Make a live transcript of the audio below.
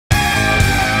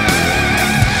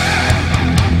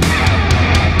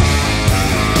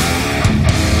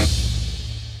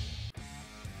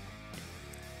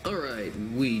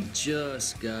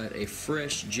just got a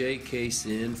fresh J case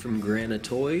in from Grana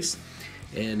Toys,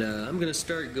 and I'm going to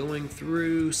start going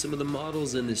through some of the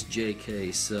models in this J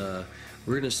case. We're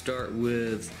going to start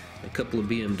with a couple of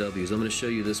BMWs. I'm going to show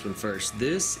you this one first.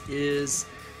 This is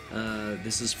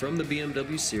from the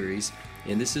BMW series,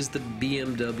 and this is the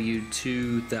BMW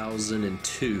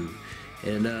 2002.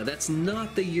 And that's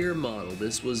not the year model.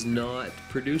 This was not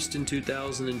produced in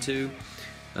 2002.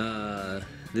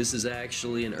 This is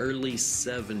actually an early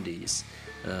 70s.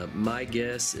 My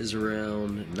guess is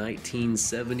around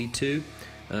 1972.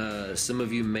 Some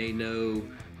of you may know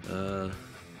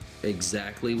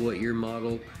exactly what year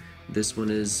model this one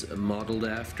is modeled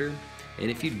after.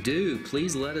 And if you do,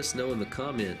 please let us know in the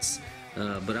comments.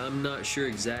 But I'm not sure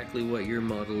exactly what year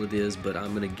model it is, but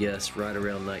I'm going to guess right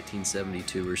around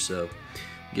 1972 or so,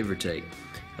 give or take.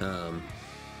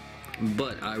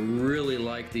 But I really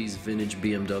like these vintage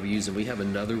BMWs, and we have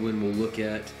another one we'll look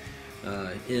at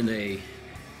in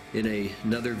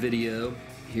another video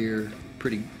here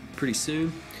pretty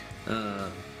soon.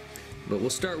 But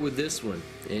we'll start with this one,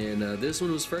 and this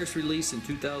one was first released in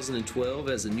 2012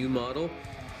 as a new model,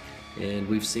 and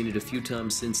we've seen it a few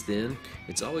times since then.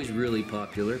 It's always really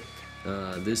popular.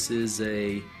 This is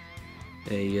a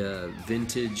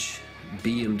vintage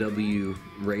BMW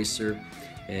racer,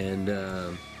 and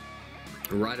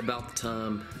right about the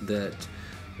time that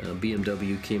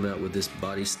BMW came out with this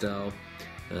body style,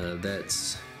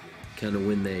 that's kind of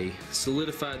when they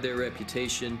solidified their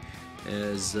reputation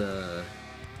as a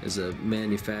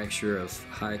manufacturer of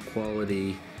high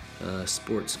quality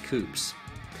sports coupes.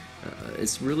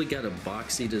 It's really got a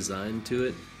boxy design to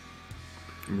it,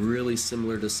 really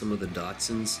similar to some of the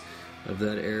Datsuns of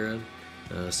that era,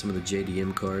 some of the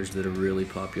JDM cars that are really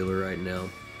popular right now.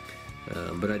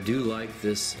 But I do like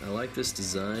this. I like this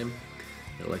design.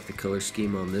 I like the color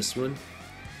scheme on this one.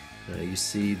 You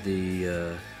see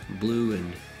the blue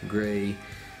and gray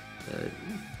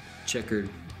checkered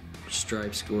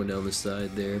stripes going down the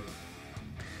side there.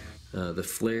 The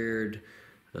flared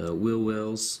wheel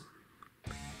wells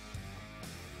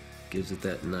gives it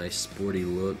that nice sporty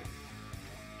look.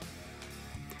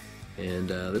 And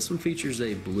this one features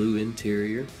a blue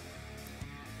interior.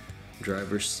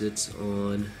 Driver sits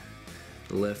on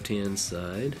the left-hand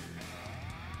side.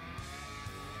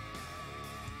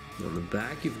 On the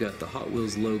back, you've got the Hot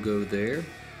Wheels logo there,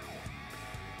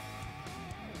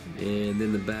 and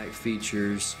then the back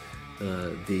features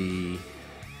the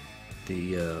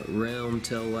round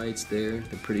tail lights there.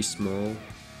 They're pretty small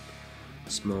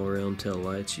round tail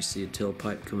lights. You see a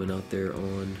tailpipe coming out there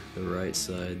on the right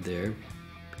side there.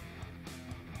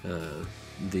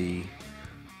 The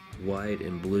white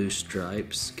and blue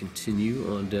stripes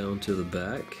continue on down to the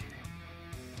back,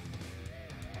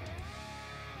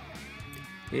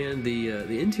 and the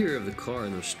interior of the car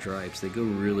and those stripes, they go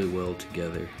really well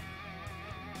together.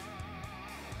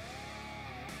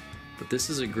 But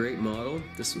this is a great model.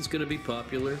 This one's going to be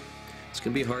popular. It's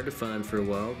going to be hard to find for a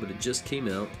while, but it just came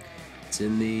out. It's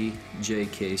in the J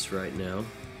case right now.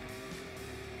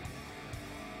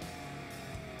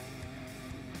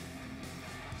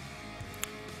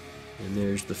 And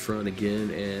there's the front again,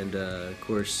 and of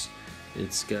course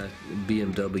it's got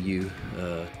BMW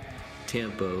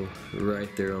Tampo right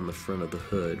there on the front of the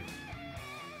hood.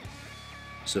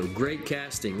 So great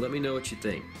casting. Let me know what you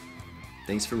think.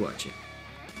 Thanks for watching.